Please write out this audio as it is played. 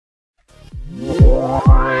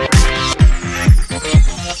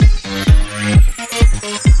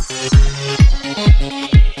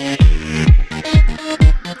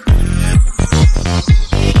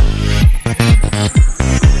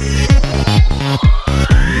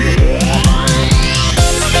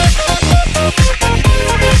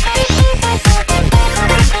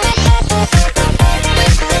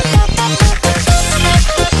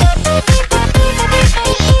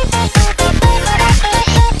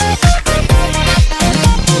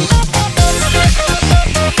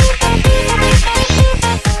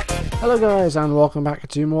guys, and welcome back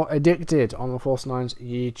to more Addicted on the Force 9's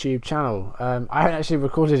YouTube channel. I haven't actually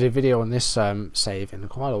recorded a video on this save in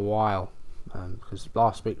quite a while because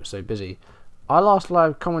last week was so busy. Our last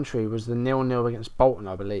live commentary was the 0-0 against Bolton,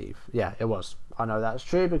 I believe. Yeah, it was. I know that's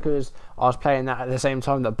true because I was playing that at the same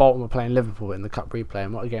time that Bolton were playing Liverpool in the Cup replay,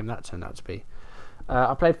 and what a game that turned out to be.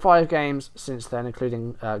 I played 5 games since then,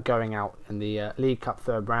 including going out in the League Cup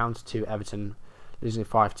third round to Everton, losing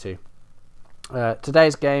 5-2.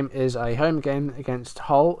 Today's game is a home game against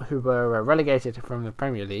Hull, who were relegated from the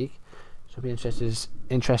Premier League. So it'll be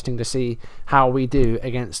interesting to see how we do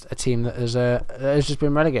against a team that has just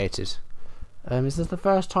been relegated. Is this the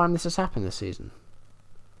first time this has happened this season?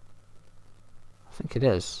 I think it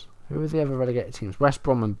is. Who are the other relegated teams? West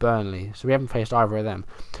Brom and Burnley. So we haven't faced either of them.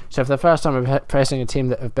 So for the first time we're facing a team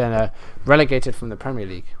that have been relegated from the Premier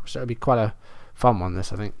League. So it'll be quite a fun one,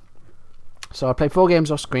 this, I think. So I played 4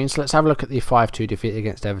 games off screen, so let's have a look at the 5-2 defeat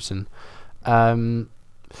against Everton.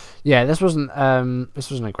 Yeah, this wasn't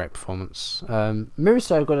a great performance.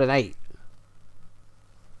 Musso got an 8,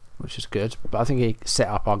 which is good, but I think he set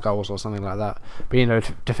up our goals or something like that. But you know,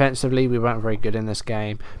 defensively we weren't very good in this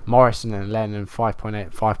game. Morrison and Lennon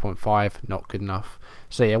 5.8, 5.5, not good enough.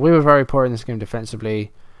 So yeah, we were very poor in this game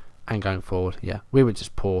defensively, and going forward, yeah, we were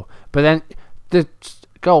just poor. But then the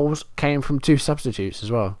goals came from 2 substitutes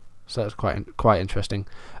as well. So that's quite interesting.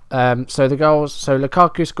 So the goals. So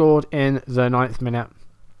Lukaku scored in the 9th minute,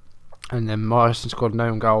 and then Morrison scored an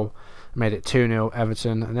own goal, made it 2-0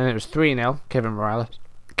 Everton, and then it was 3-0 Kevin Morales.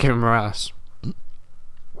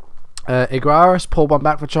 Iguaras pulled one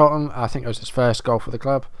back for Charlton. I think it was his first goal for the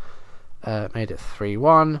club. Made it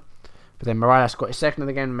 3-1. But then Morales got his second of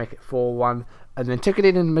the game to make it 4-1, and then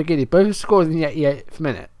Addickted and McGiddy both scored in the 88th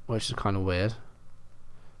minute, which is kind of weird.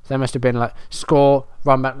 They must have been like score,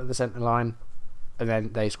 run back to the centre line, and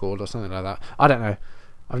then they scored or something like that. I don't know.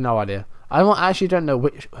 I have no idea. I actually don't know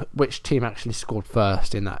which team actually scored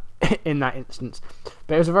first in that instance.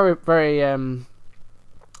 But it was a very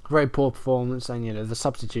poor performance, and you know the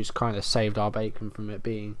substitutes kind of saved our bacon from it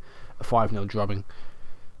being a 5-0 drubbing.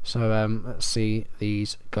 So let's see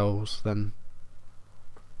these goals then.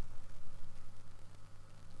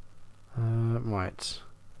 Right,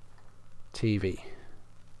 TV.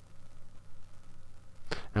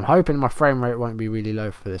 I'm hoping my frame rate won't be really low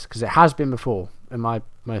for this, because it has been before in my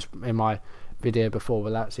video before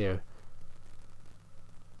with Lazio.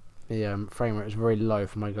 The frame rate was very low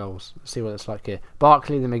for my goals. Let's see what it's like here.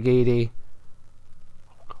 Barkley, the McGeady.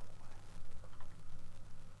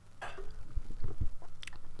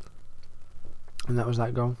 And that was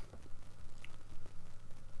that goal.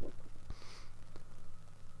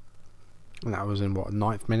 And that was in what,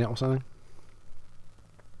 9th minute or something.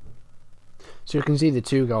 So you can see the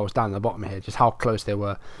 2 goals down the bottom here, just how close they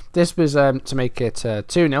were. This was to make it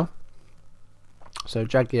 2-0. So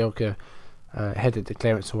Jagielka headed the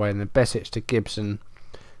clearance away, and then Besic to Gibson,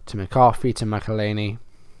 to McCarthy, to McElhaney,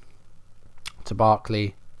 to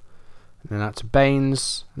Barkley, and then out to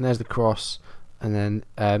Baines, and there's the cross. And then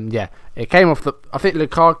yeah, it came off the. I think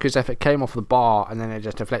Lukaku's effort came off the bar, and then it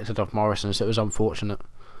just deflected off Morrison, so it was unfortunate.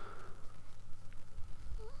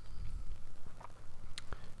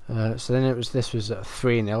 So then this was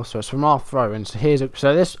 3-0, so it's from our throw, and so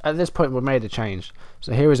at this point we made a change.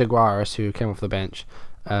 So here is Iguaras, who came off the bench,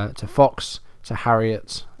 to Fox, to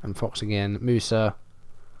Harriet, and Fox again, Musa,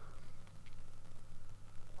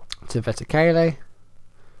 to Vetakele,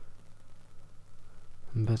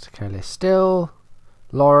 and Vetakele still,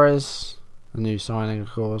 Lores, the new signing of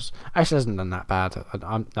course. Actually hasn't done that bad.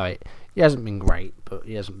 No, he hasn't been great, but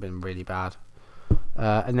he hasn't been really bad.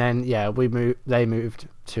 And then yeah, they moved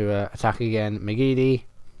to attack again. McGeady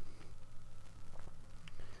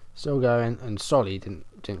still going, and Solly didn't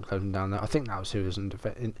close him down there. I think that was who was in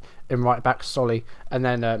right back, Solly, and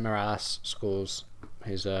then Morales scores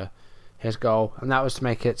his goal, and that was to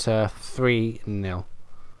make it 3-0.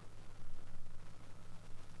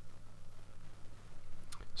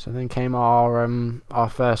 So then came our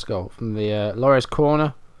first goal from the Lores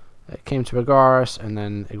corner. It came to Iguaras, and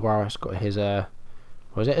then Iguaras got his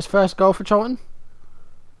was it his first goal for Charlton?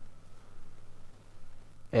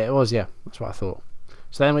 It was, yeah. That's what I thought.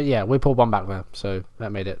 So then, we pulled one back there. So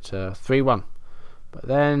that made it 3-1. But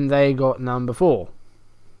then they got number 4.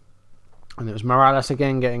 And it was Morales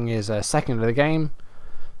again getting his second of the game.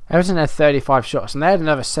 Everton had 35 shots, and they had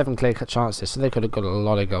another 7 clear-cut chances. So they could have got a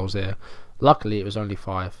lot of goals there. Luckily, it was only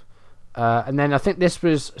 5. And then I think this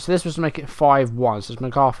was to make it 5-1. So it's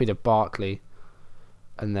McCarthy to Barkley.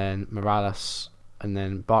 And then Morales. And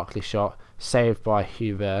then Barkley shot, saved by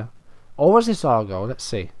Huber. Or was this our goal? Let's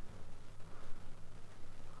see.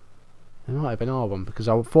 It might have been our one because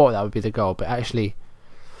I thought that would be the goal, but actually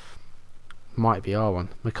might be our one.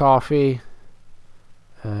 McCarthy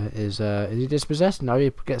is he dispossessed? No, he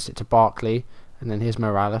gets it to Barkley, and then here's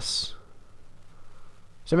Morales.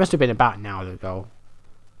 So it must have been about now the goal.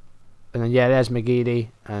 And then yeah, there's McGeady,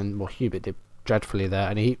 and well, Hubert did dreadfully there,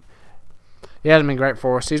 and he hasn't been great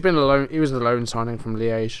for us. He was the loan signing from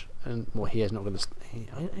Liège, and well, he is not going to.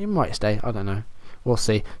 He might stay. I don't know. We'll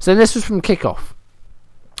see. So this was from kickoff.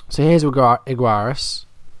 So here's Iguaris,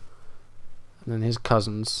 and then his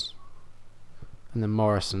cousins, and then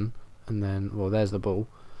Morrison, and then well, there's the ball.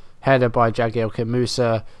 Header by Jagielka.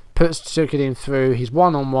 Musa puts Sukhedin through. He's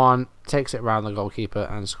 1-on-1, takes it round the goalkeeper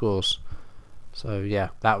and scores. So yeah,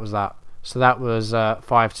 that was that. So that was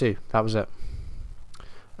 5-2. That was it.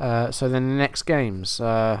 So then the next games.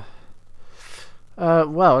 Well,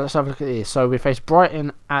 let's have a look at these. So we faced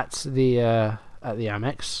Brighton at the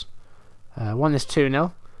Amex. Won this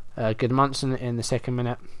 2-0. Gudmundsson in the second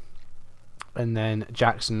minute, and then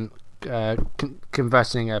Jackson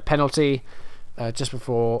converting a penalty just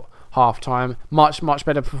before half time. Much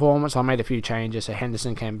better performance. I made a few changes. So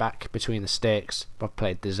Henderson came back between the sticks. I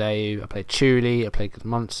played Dzeu, I played Chuli, I played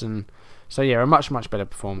Gudmundsson. So yeah, a much better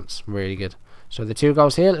performance. Really good. So the 2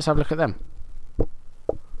 goals here, let's have a look at them.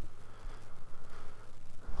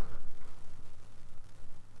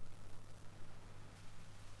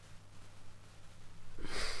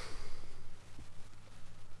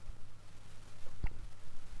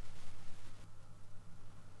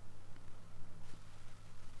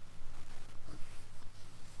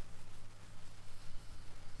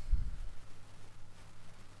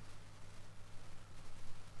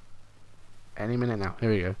 Any minute now.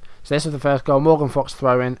 Here we go. So this is the first goal. Morgan Fox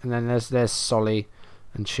throw in, and then there's Solly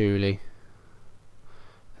and Chuli,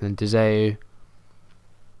 and then Dzeu,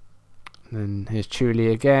 and then here's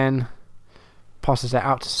Chuli again. Passes it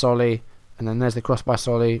out to Solly, and then there's the cross by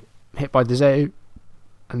Solly, hit by Dzeu,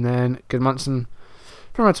 and then Gudmundsson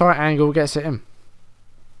from a tight angle gets it in.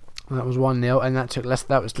 And that was 1-0, and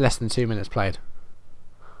that was less than 2 minutes played.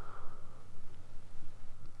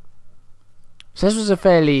 So this was a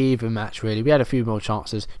fairly even match, really. We had a few more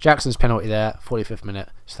chances. Jackson's penalty there, 45th minute.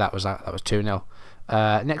 So that was 2-0.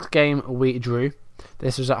 Next game we drew.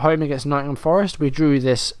 This was at home against Nottingham Forest. We drew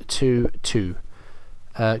this 2-2.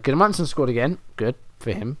 Gudmundsson scored again. Good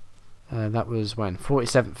for him. That was when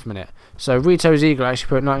 47th minute. So Rito Ziegler actually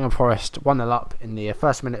put Nottingham Forest 1-0 up in the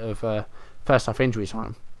first minute of first half injury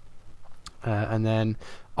time. And then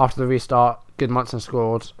after the restart, Gudmundsson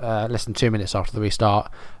scored less than 2 minutes after the restart.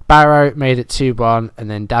 Barrow made it 2-1, and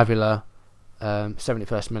then Davila,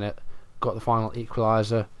 71st minute, got the final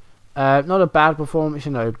equaliser. Not a bad performance,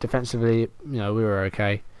 defensively, we were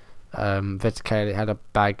okay. Vitkeli had a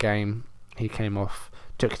bad game. He came off.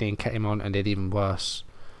 Tukhedin came on and did even worse.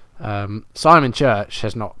 Simon Church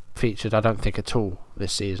has not featured, I don't think, at all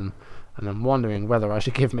this season, and I'm wondering whether I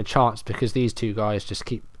should give him a chance, because these two guys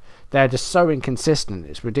they're just so inconsistent.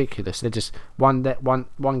 It's ridiculous. They're just one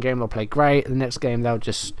game they'll play great, the next game they'll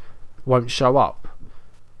just won't show up.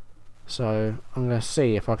 So I'm going to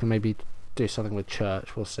see if I can maybe do something with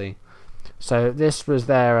Church. We'll see. So this was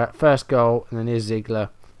their first goal, and then here's Ziegler,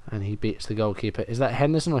 and he beats the goalkeeper. Is that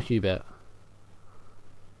Henderson or Hubert?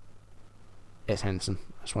 It's Henderson.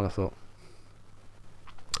 That's what I thought.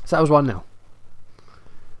 So that was 1-0.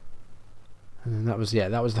 And that was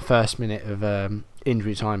the first minute of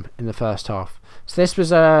injury time in the first half. So this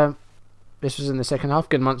was in the second half.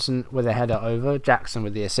 Gudmundsson with a header over. Jackson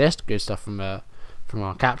with the assist. Good stuff from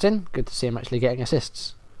our captain. Good to see him actually getting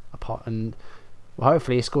assists. And well,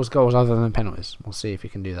 hopefully he scores goals other than penalties. We'll see if he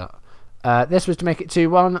can do that. This was to make it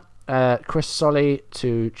 2-1. Chris Solly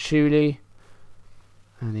to Chuli,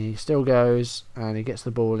 and he still goes, and he gets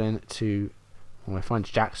the ball in to. Well, he finds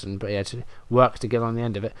Jackson, but yeah, to work to get on the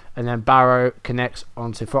end of it. And then Barrow connects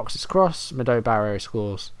onto Fox's cross. Mado Barrow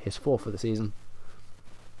scores his 4th of the season.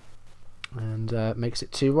 And makes it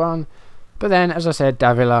 2-1. But then, as I said,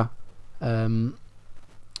 Davila made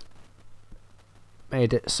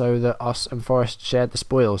it so that us and Forest shared the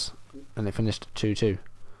spoils. And it finished 2-2.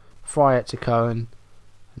 Fry it to Cohen.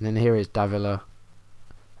 And then here is Davila.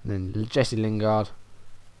 And then Jesse Lingard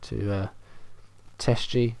to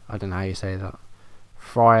Teschi. I don't know how you say that.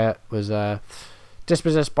 Fryer was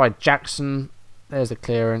dispossessed by Jackson. There's the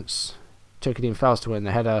clearance. Tukhedin fails to win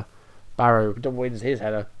the header. Barrow wins his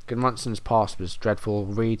header. Gudmundsson's pass was dreadful.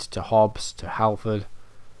 Reed to Hobbs, to Halford,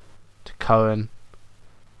 to Cohen,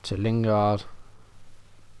 to Lingard.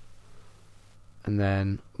 And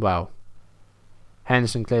then, well,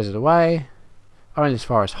 Henderson clears it away. Only as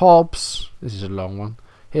far as Hobbs. This is a long one.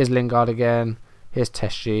 Here's Lingard again. Here's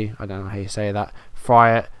Teschi. I don't know how you say that.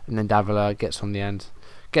 fry it, and then Davila gets on the end.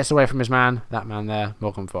 Gets away from his man, that man there,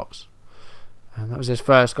 Morgan Fox. And that was his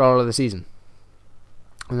first goal of the season.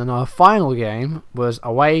 And then our final game was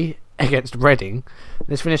away against Reading.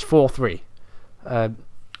 This finished 4-3.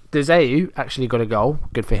 Deseu actually got a goal,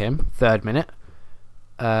 good for him, 3rd minute.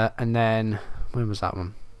 And then, when was that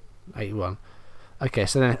one? 81. Okay,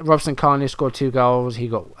 so then Robson Carney scored 2 goals. He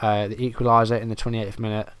got the equaliser in the 28th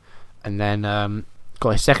minute. And then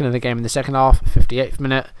got his second of the game in the second half, 58th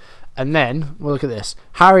minute. And then, well, look at this.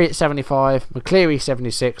 Harry at 75, McCleary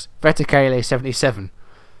 76, Vetakele 77.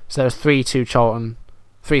 So that was 3-2 Charlton,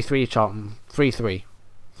 3-3 Charlton, 3-3.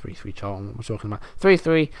 3-3 Charlton, what we're talking about.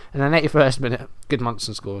 3-3, and then 81st minute,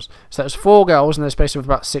 Goodmanson scores. So that was 4 goals in the space of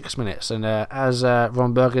about 6 minutes. And as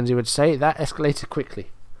Ron Burgundy would say, that escalated quickly.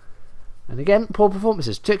 And again, poor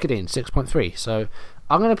performances. Tukadine, 6.3. So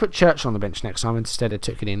I'm going to put Church on the bench next time instead of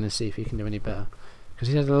Tukadine and see if he can do any better. Because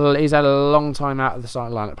he's had a long time out of the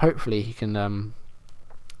starting lineup. Hopefully he can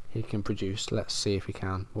produce. Let's see if he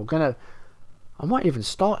can. I might even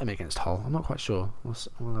start him against Hull. I'm not quite sure. We'll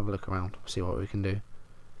have a look around, see what we can do.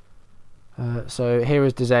 So here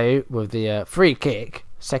is Deseu with the free kick,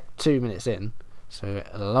 2 minutes in. So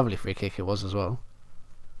a lovely free kick it was as well.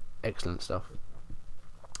 Excellent stuff.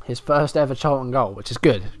 His first ever Charlton goal, which is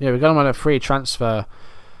good. Yeah, we got him on a free transfer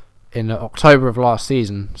in October of last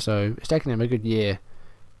season, so it's taken him a good year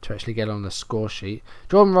to actually get on the score sheet.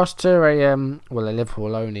 Jordan Rossiter, a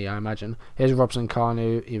Liverpool only, I imagine. Here's Robson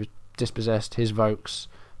Carnu. He was dispossessed. Here's Vokes.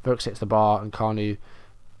 Vokes hits the bar, and Carnu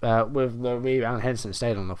with the rebound. Henderson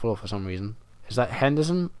stayed on the floor for some reason. Is that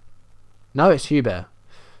Henderson? No, it's Hubert.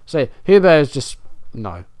 So Hubert is just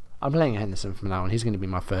no. I'm playing Henderson from now on. He's going to be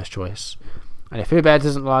my first choice. And if Hubert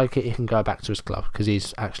doesn't like it, he can go back to his club because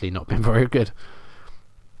he's actually not been very good.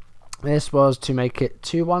 This was to make it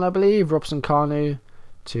 2-1, I believe. Robson Carnu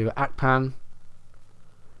to Akpan.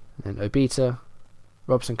 And then Obita,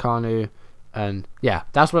 Robson Carnu, and yeah,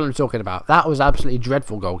 that's what I'm talking about. That was absolutely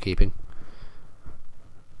dreadful goalkeeping.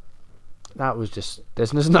 That was just,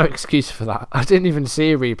 there's no excuse for that. I didn't even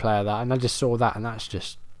see a replay of that, and I just saw that, and that's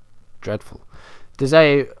just dreadful.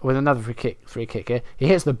 Deseu with another free kick here. He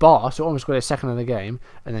hits the bar, so almost got his second of the game,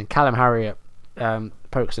 and then Callum Harriott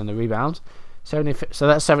pokes in the rebound. So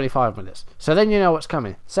that's 75 minutes. So then you know what's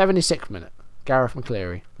coming. 76th minute. Gareth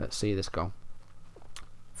McCleary. Let's see this goal.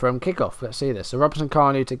 From kickoff, let's see this. So Robson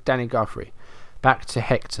Carnu to Danny Guthrie. Back to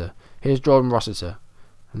Hector. Here's Jordan Rossiter.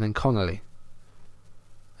 And then Connolly.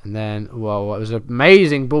 And then, well, it was an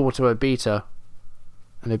amazing ball to Obita.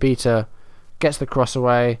 And Obita gets the cross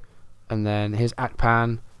away. And then here's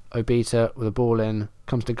Akpan. Obita with the ball in.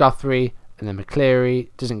 Comes to Guthrie. And then McCleary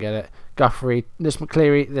doesn't get it. Guthrie,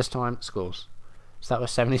 McCleary this time scores. So that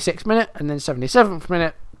was 76th minute. And then 77th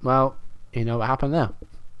minute, well, you know what happened there.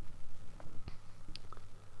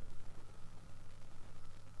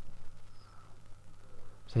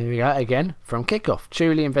 So here we go again from kickoff.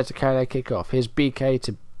 Chuli and Vetakele kick off. Here's BK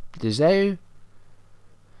to Deseu.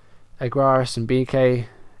 Aguaris and BK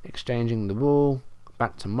exchanging the ball.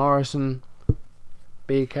 Back to Morrison.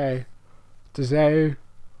 BK. Deseu.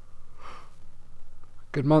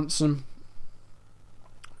 Goodmanson.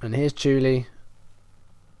 And here's Chuli.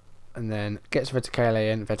 And then gets Vetakele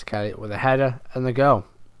in. Vetakele with a header and the goal.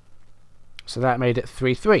 So that made it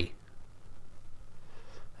 3-3.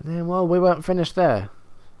 And then, well, we weren't finished there.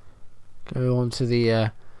 Go on to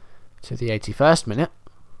the 81st minute.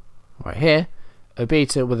 Right here.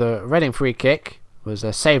 Obita with a Reading free kick. Was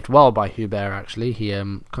saved well by Hubert, actually. He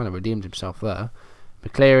kind of redeemed himself there.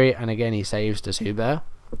 McCleary, and again he saves does Hubert.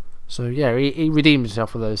 So yeah, he redeemed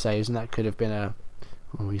himself with those saves, and that could have been a...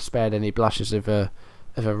 Well, he spared any blushes of a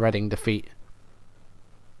Reading defeat.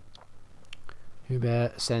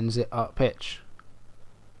 Hubert sends it up pitch.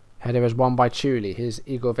 Header is won by Chuli. Here's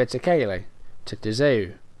Igor Vetakele to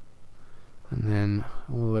Deseu. And then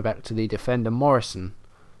all the way back to the defender Morrison.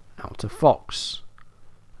 Out to Fox.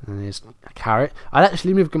 And then there's Carrot. I'd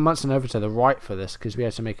actually move Goodmanson over to the right for this because we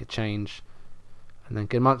had to make a change. And then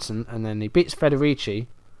Goodmanson, and then he beats Federici.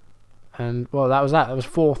 And well, that was that. That was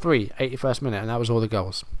 4-3, 81st minute, and that was all the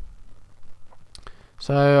goals.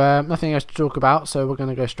 So nothing else to talk about. So we're going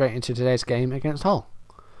to go straight into today's game against Hull.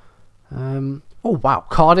 Oh wow,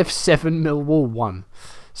 Cardiff 7, Millwall 1.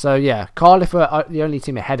 So yeah, Cardiff are the only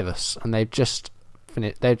team ahead of us, and they've just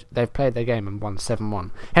finished. They've played their game and won 7-1.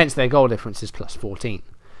 Hence their goal difference is plus 14.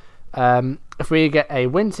 If we get a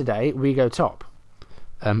win today, we go top.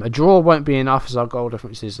 A draw won't be enough as our goal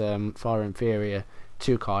difference is far inferior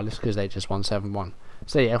to Cardiff because they just won 7-1.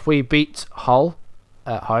 So yeah, if we beat Hull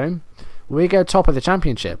at home, we go top of the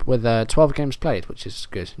championship with 12 games played, which is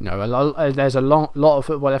good. You know, there's a lot of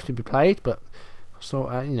football left to be played, but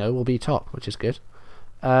So, you know, we'll be top, which is good.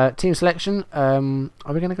 Team selection. Are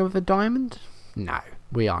we going to go with the diamond? No,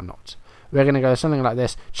 we are not. We're going to go something like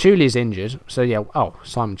this. Chuli's injured. So, yeah. Oh,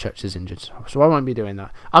 Simon Church is injured. So, I won't be doing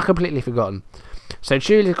that. I've completely forgotten. So,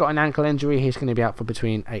 Chuli's got an ankle injury. He's going to be out for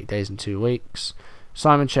between 8 days and 2 weeks.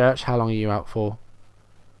 Simon Church, how long are you out for?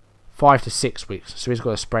 5 to 6 weeks. So, he's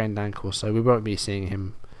got a sprained ankle. So, we won't be seeing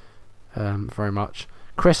him very much.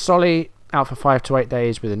 Chris Solly, out for 5 to 8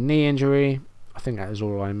 days with a knee injury. I think that is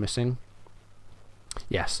all I'm missing.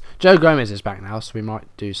 Yes. Joe Gomez is back now, so we might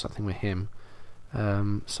do something with him.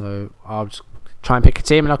 So I'll just try and pick a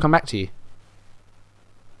team and I'll come back to you.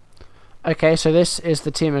 Okay, so this is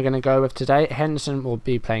the team we're going to go with today. Henderson will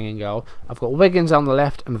be playing in goal. I've got Wiggins on the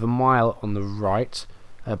left and Vermeil on the right.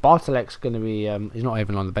 Bartolek's going to be, he's not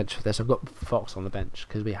even on the bench for this. I've got Fox on the bench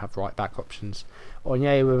because we have right back options.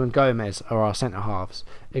 Onyewu and Gomez are our centre halves.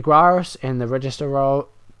 Iguaras in the register role.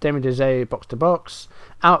 Demi Dezay box to box.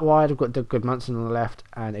 Out wide, I've got Doug Goodmanson on the left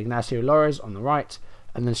and Ignacio Lores on the right.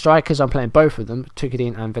 And then strikers, I'm playing both of them,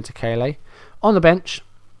 Tukadine and Ventukele. On the bench,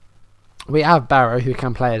 we have Barrow, who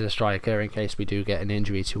can play as a striker in case we do get an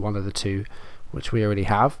injury to one of the two, which we already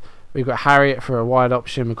have. We've got Harriet for a wide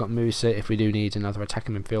option. We've got Musa if we do need another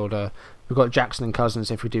attacking midfielder. We've got Jackson and Cousins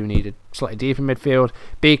if we do need a slightly deeper midfield.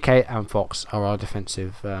 BK and Fox are our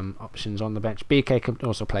defensive options on the bench. BK can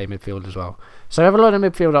also play midfield as well. So we have a lot of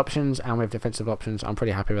midfield options and we have defensive options. I'm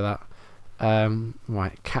pretty happy with that.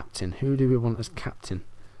 Right, captain. Who do we want as captain?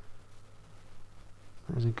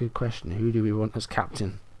 That's a good question. Who do we want as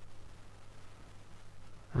captain?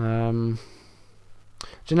 Do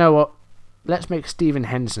you know what? Let's make Stephen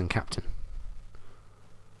Henderson captain.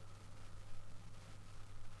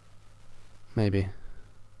 Maybe.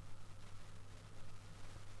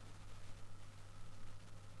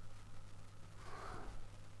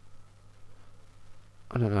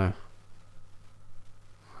 I don't know.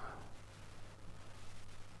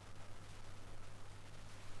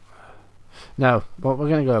 No, but we're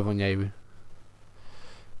going to go with Onyewu.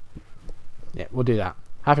 Yeah, we'll do that.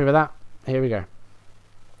 Happy with that? Here we go.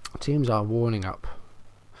 Teams are warming up.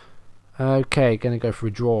 Okay, going to go for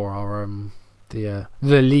a draw. Our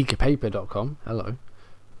theleaguepaper.com. Hello.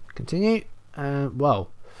 Continue. Well,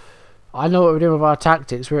 I know what we're doing with our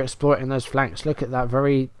tactics. We're exploiting those flanks. Look at that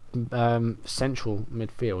very central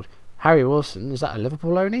midfield. Harry Wilson, is that a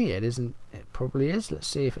Liverpool loanee? It isn't. It probably is. Let's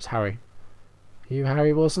see if it's Harry. Are you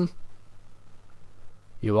Harry Wilson?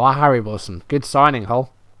 You are Harry Wilson. Good signing,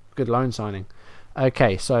 Hull. Good loan signing.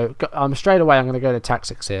 Okay, so straight away I'm going to go to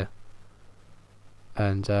tactics here.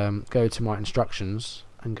 And go to my instructions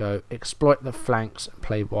and go exploit the flanks and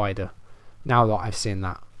play wider. Now that I've seen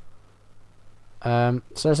that.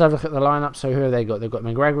 So let's have a look at the lineup. So who have they got? They've got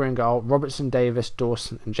McGregor in goal, Robertson, Davis,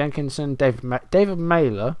 Dawson and Jenkinson. David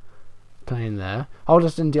Mailer playing there.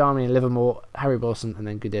 Alderson, Diarmi and Livermore, Harry Wilson and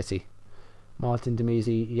then Gudetti. Martin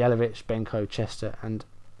Demizi, Yelovich, Benko, Chester and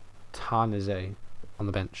Tarnaze on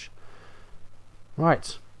the bench.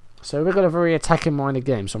 Right, so we've got a very attacking minded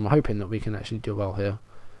game, so I'm hoping that we can actually do well here.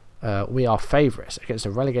 We are favourites against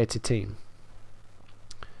a relegated team.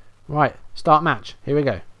 Right, start match. Here we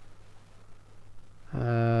go.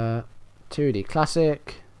 2D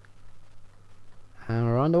Classic. And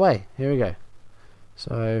we're underway. Here we go.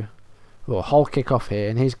 So, Hull kick off here,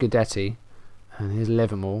 and here's Gudetti. And here's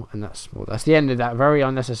Livermore, and that's the end of that very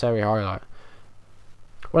unnecessary highlight.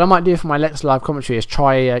 What I might do for my next live commentary is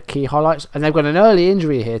try key highlights, and they've got an early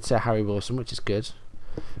injury here to Harry Wilson, which is good.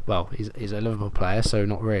 Well, he's a Liverpool player, so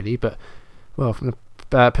not really, but well, from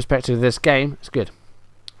the perspective of this game, it's good.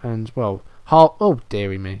 And well, Hull. Oh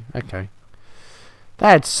dearie me. Okay, they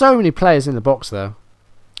had so many players in the box there.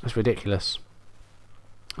 That's ridiculous.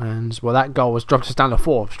 And well, that goal was dropped us down to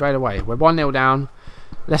 4 straight away. We're 1-0 down.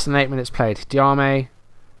 Less than 8 minutes played. Diarme.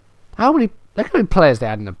 Look how many players they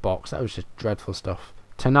had in the box. That was just dreadful stuff.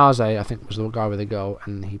 Tenaze, I think, was the guy with the goal,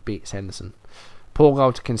 and he beats Henderson. Poor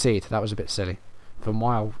goal to concede. That was a bit silly. For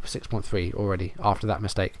mile 6.3 already after that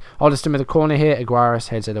mistake. Alderson with a corner here. Iguaras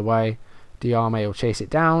heads it away. Diarme will chase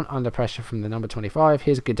it down under pressure from the number 25.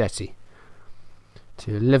 Here's Gudetti.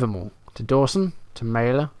 To Livermore. To Dawson. To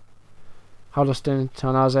Mailer. Huddleston.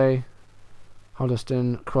 Tenaze.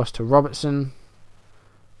 Huddleston cross to Robertson.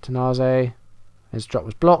 Tenaze. His drop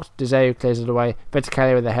was blocked. Dezeu clears it away.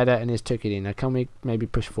 Ventukele with a header and here's Tukadine. Now can we maybe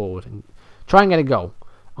push forward and try and get a goal?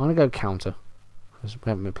 I'm going to go counter because we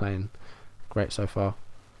haven't been playing great so far.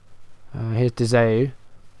 Here's Dezeu.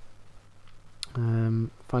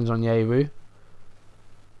 Finds Onyewu.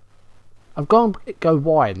 I've gone go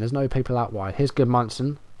wide and there's no people out wide. Here's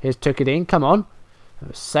Goodmanson. Here's Tukadine. Come on.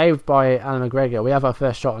 Saved by Alan McGregor. We have our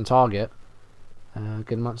first shot on target.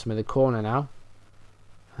 Goodmanson with a corner now.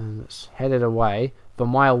 And it's headed away.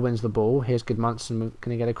 Vermeil wins the ball. Here's Goodmanson.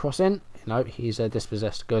 Can he get a cross in? No, he's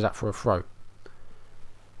dispossessed. Goes out for a throw.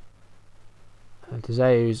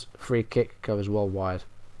 Tezeu's free kick goes well wide.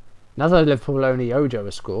 Another Liverpool only Ojo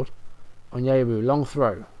has scored. Onyewu, long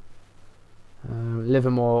throw.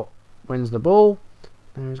 Livermore wins the ball.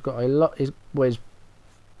 And he's got a lot. He's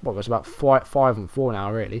about 5-4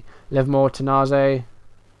 now, really. Livermore, Tenaze,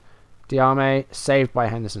 Diame, saved by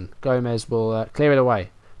Henderson. Gomez will clear it away,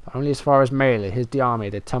 but only as far as Mele. Here's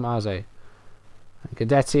Diame, the Tamaze. And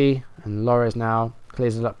Guidetti and Lores now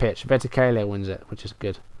clears it up pitch. Vetikele wins it, which is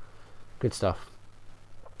good. Good stuff.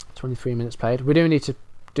 23 minutes played. We do need to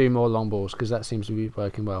do more long balls because that seems to be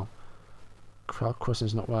working well.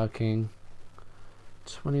 Crossing's not working.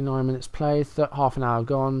 29 minutes played. Half an hour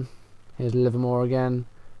gone. Here's Livermore again.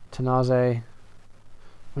 Tenaze.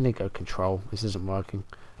 We need to go control. This isn't working.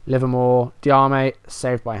 Livermore. Diame.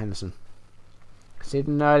 Saved by Henderson. Conceded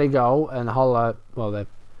an early goal and Hull. Well,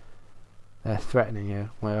 they're threatening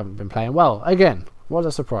here. We haven't been playing well. Again, what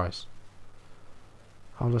a surprise.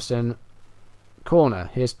 Henderson. Corner.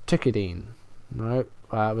 Here's Tukadine. No,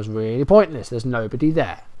 that was really pointless. There's nobody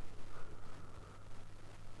there.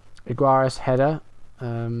 Iguaris header.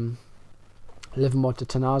 Livermore to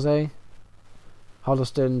Tenaze.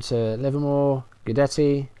 Huddleston to Livermore.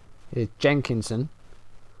 Guidetti. Here's Jenkinson.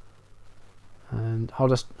 And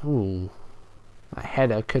Huddleston. Ooh. That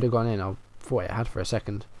header could have gone in. I thought it had for a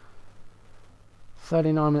second.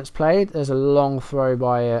 39 minutes played. There's a long throw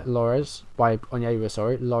by Onyewu,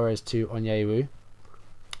 sorry. Lores to Onyewu.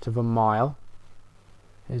 To Vermeil.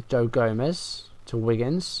 Here's Joe Gomez. To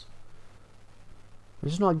Wiggins. We're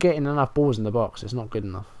just not getting enough balls in the box. It's not good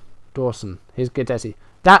enough. Dawson. Here's Guidetti.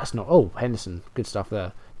 That's not... Oh, Henderson. Good stuff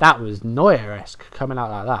there. That was Neuer-esque coming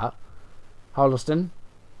out like that. Huddleston.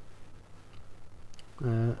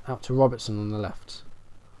 Out to Robertson on the left.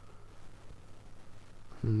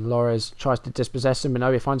 And Lores tries to dispossess him, but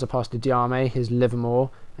no, he finds a pass to Diame. Here's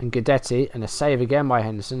Livermore and Guidetti, and a save again by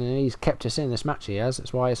Henderson, and he's kept us in this match, he has.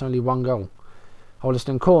 That's why it's only one goal.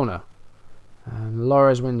 Huddleston corner. And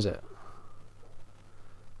Lores wins it.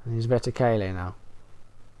 And he's Vetikele now.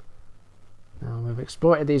 Now we've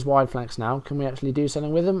exploited these wide flanks now. Can we actually do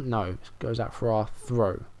something with them? No, it goes out for our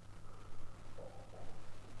throw.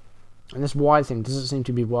 And this wide thing doesn't seem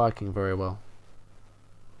to be working very well.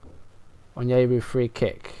 Onyewu free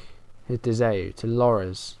kick. Here's Tezeu to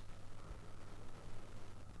Lores.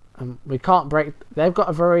 We can't break. They've got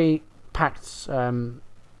a very packed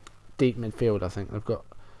deep midfield, I think. They've got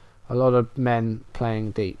a lot of men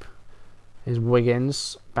playing deep. Here's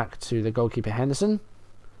Wiggins back to the goalkeeper Henderson.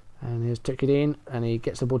 And here's Tukadine, and he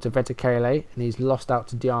gets the ball to Vetikele, and he's lost out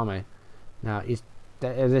to Diame. Now,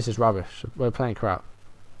 this is rubbish. We're playing crap.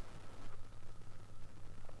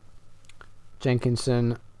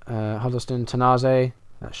 Jenkinson, Huddleston, Tenaze.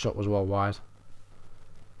 That shot was well wide.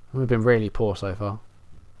 We've been really poor so far.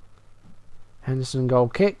 Henderson goal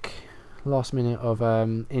kick. Last minute of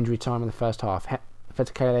injury time in the first half.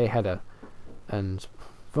 Vetikele header. And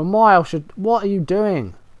Vermeil should... What are you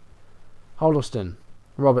doing? Huddleston.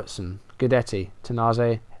 Robertson. Guidetti.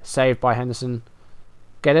 Tenaze. Saved by Henderson.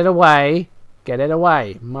 Get it away. Get it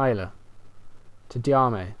away. Mailer. To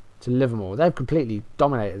Diame. To Livermore. They've completely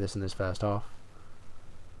dominated this in this first half.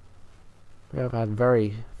 We have had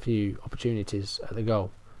very few opportunities at the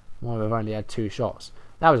goal. Why we've only had 2 shots.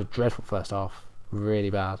 That was a dreadful first half. Really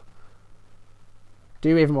bad. Do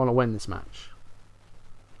you even want to win this match?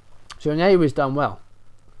 So Onyewu's done well.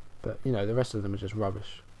 But, you know, the rest of them are just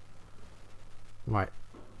rubbish. Right.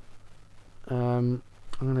 I'm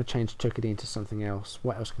going to change Tukadine to something else.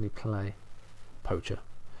 What else can he play? Poacher.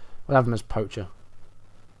 We'll have him as Poacher.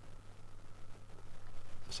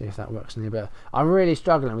 See if that works any better. I'm really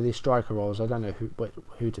struggling with these striker roles. I don't know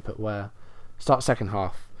who to put where. Start second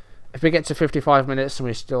half. If we get to 55 minutes and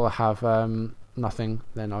we still have nothing,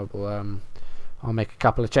 then I will. I'll make a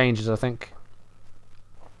couple of changes, I think.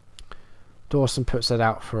 Dawson puts it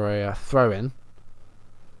out for a throw-in.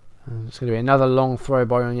 It's going to be another long throw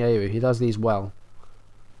by Onyewu. He does these well.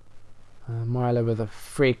 Milo with a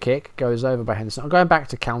free kick goes over by Henderson. I'm going back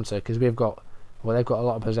to counter because we've got. Well, they've got a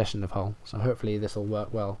lot of possession of Hull, so hopefully this will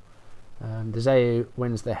work well. Tezeu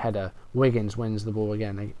wins the header. Wiggins wins the ball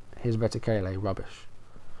again. Here's Vetikele. Rubbish.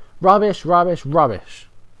 Rubbish, rubbish, rubbish.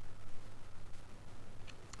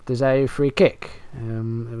 Tezeu free kick.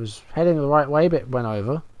 It was heading the right way, but it went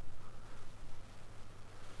over.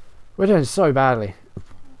 We're doing so badly.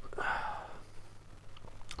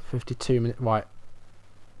 52 minutes. Right.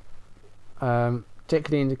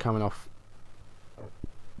 Dickadine coming off.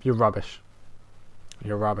 You're rubbish.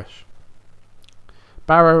 You're rubbish.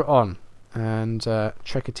 Barrow on. and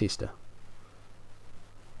Trecatista.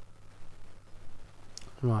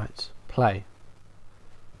 Right, play.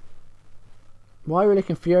 Why are we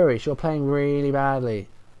looking furious? You're playing really badly.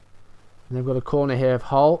 And they've got a corner here of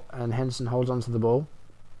Hull, and Henderson holds onto the ball.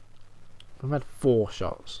 We've had 4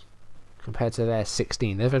 shots compared to their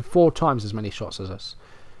 16. They've had 4 times as many shots as us.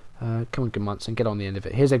 Come on, Gudmundsson, get on the end of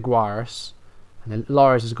it. Here's Aguirre. And then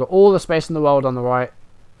Loris has got all the space in the world on the right.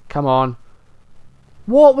 Come on.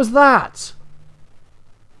 What was that?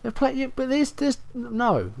 They've played, but this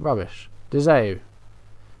no rubbish. Dezeu,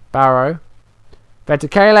 Barrow,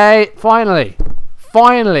 Vetakele.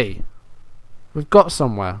 Finally, we've got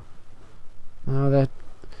somewhere. No, they're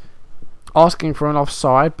asking for an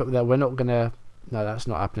offside, but we're not gonna. No, that's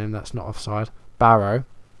not happening. That's not offside. Barrow.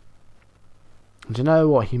 And do you know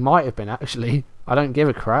what? He might have been actually. I don't give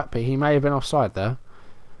a crap, but he may have been offside there.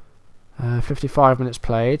 55 minutes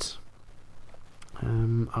played.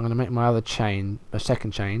 I'm going to make my other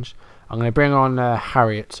second change. I'm going to bring on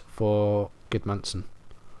Harriet for Gudmundsson.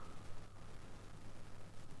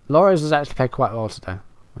 Loris has actually played quite well today,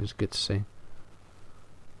 which is good to see.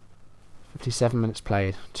 57 minutes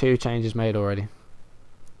played. 2 changes made already.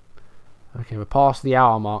 Okay, we're past the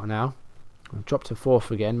hour mark now. We've dropped to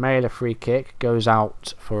 4th again. Made a free kick. Goes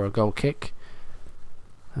out for a goal kick.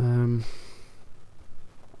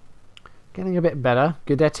 Getting a bit better.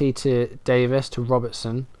 Guidetti to Davis to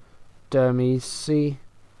Robertson. Dermisi.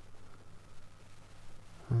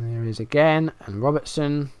 And there he is again. And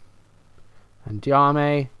Robertson. And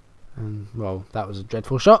Diame. And, well, that was a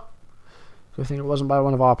dreadful shot. Good thing it wasn't by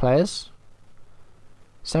one of our players.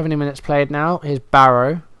 70 minutes played now. Here's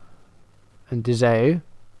Barrow. And Dezeu.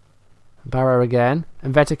 Barrow again.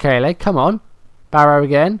 And Vetakele. Come on. Barrow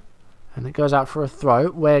again. And it goes out for a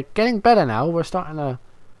throw. We're getting better now. We're starting to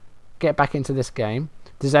get back into this game.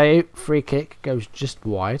 Dezeu, free kick, goes just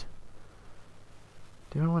wide.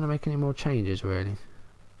 Do I want to make any more changes, really?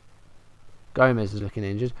 Gomez is looking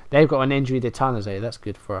injured. They've got an injury to Tanase. That's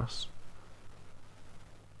good for us.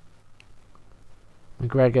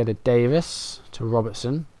 McGregor to Davis to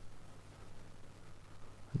Robertson.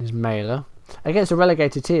 And there's Mailer. Against a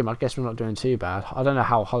relegated team, I guess we're not doing too bad. I don't know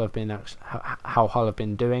how Hull have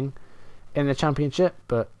been doing in the Championship,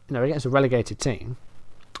 but you know, against a relegated team,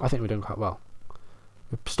 I think we're doing quite well.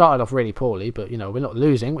 We started off really poorly, but you know, we're not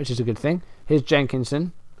losing, which is a good thing. Here's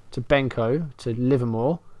Jenkinson to Benko to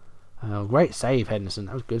Livermore. Great save, Henderson.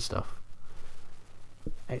 That was good stuff.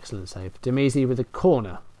 Excellent save. Demisi with a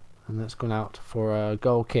corner, and that's gone out for a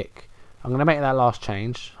goal kick. I'm going to make that last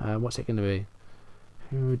change. What's it going to be?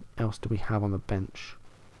 Who else do we have on the bench?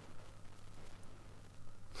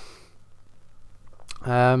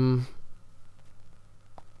 No,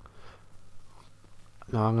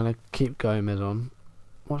 I'm going to keep Gomez on.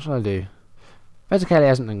 What should I do? Vetakele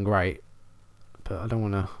hasn't been great, but I don't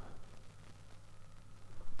want to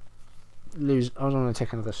lose. I don't want to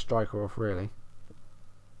take another striker off, really.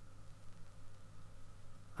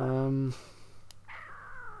 Right,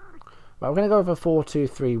 we're going to go for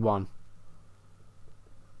 4-2-3-1.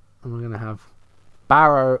 And we're going to have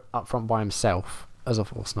Barrow up front by himself as a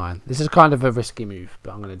false 9. This is kind of a risky move,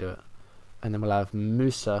 but I'm going to do it. And then we'll have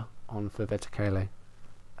Musa on for Vetakele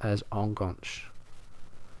as Ongonch.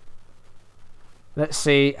 Let's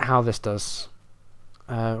see how this does.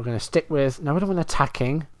 We're going to stick with... No, we don't want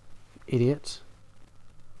attacking. Idiot.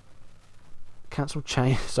 Cancel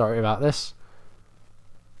change. Sorry about this.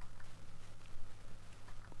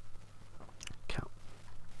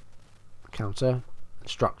 Counter.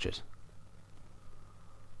 Structured.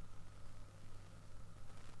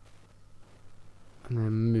 And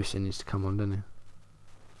then Musa needs to come on, doesn't he?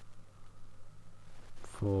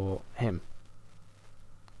 For him.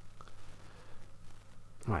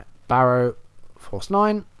 Right, Barrow, force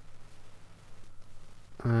 9.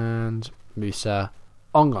 And Musa,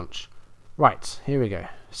 Ongonch. Right, here we go.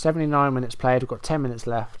 79 minutes played, we've got 10 minutes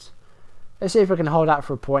left. Let's see if we can hold out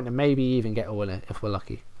for a point and maybe even get a winner if we're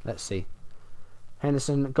lucky. Let's see.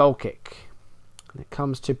 Henderson, goal kick. And it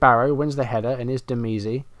comes to Barrow, wins the header, and here's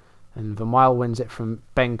Demisi. And Vermeil wins it from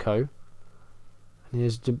Benko. And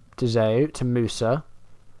here's Dezeu to Musa.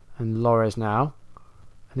 And Lores now.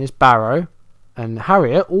 And here's Barrow. And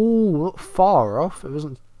Harriet. Ooh, far off. It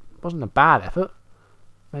wasn't a bad effort.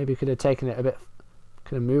 Maybe could have taken it a bit.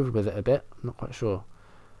 Could have moved with it a bit. I'm not quite sure.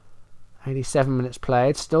 87 minutes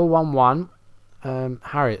played. Still 1-1.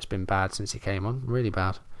 Harriet's been bad since he came on. Really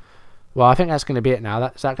bad. Well, I think that's going to be it now.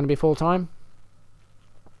 Is that going to be full time?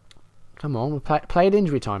 Come on, we've played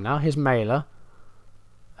injury time now. Here's Mailer.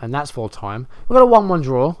 And that's full time. We've got a 1-1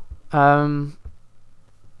 draw. I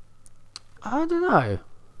don't know.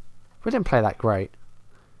 We didn't play that great.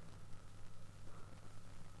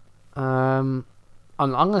 I'm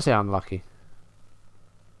going to say unlucky.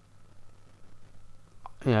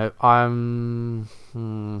 You know, I'm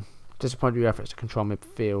disappointed with your efforts to control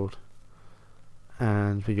midfield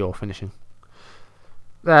and with your finishing.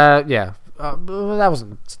 Yeah, that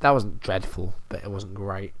wasn't dreadful, but it wasn't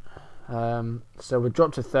great. So we've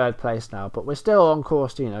dropped to 3rd place now, but we're still on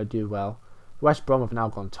course to, you know, do well. West Brom have now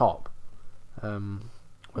gone top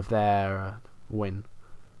with their win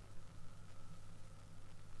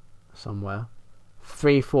somewhere.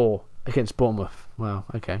 3-4 against Bournemouth. Wow,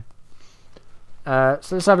 okay. So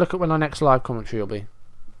let's have a look at when our next live commentary will be.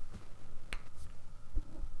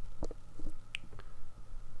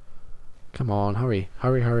 Come on, hurry.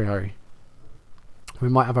 Hurry, hurry, hurry. We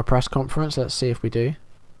might have a press conference. Let's see if we do.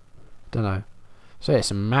 Don't know. So yeah,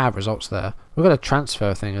 some mad results there. We've got a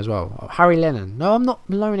transfer thing as well. Oh, Harry Lennon. No, I'm not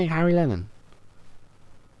loaning Harry Lennon.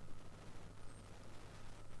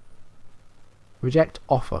 Reject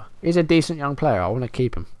offer. He's a decent young player. I want to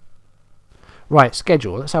keep him. Right,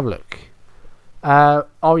 schedule. Let's have a look.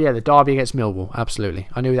 Oh yeah, the derby against Millwall. Absolutely.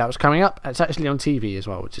 I knew that was coming up. It's actually on TV as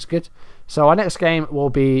well, which is good. So our next game will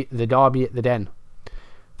be the derby at the Den.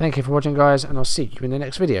 Thank you for watching, guys, and I'll see you in the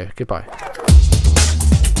next video. Goodbye.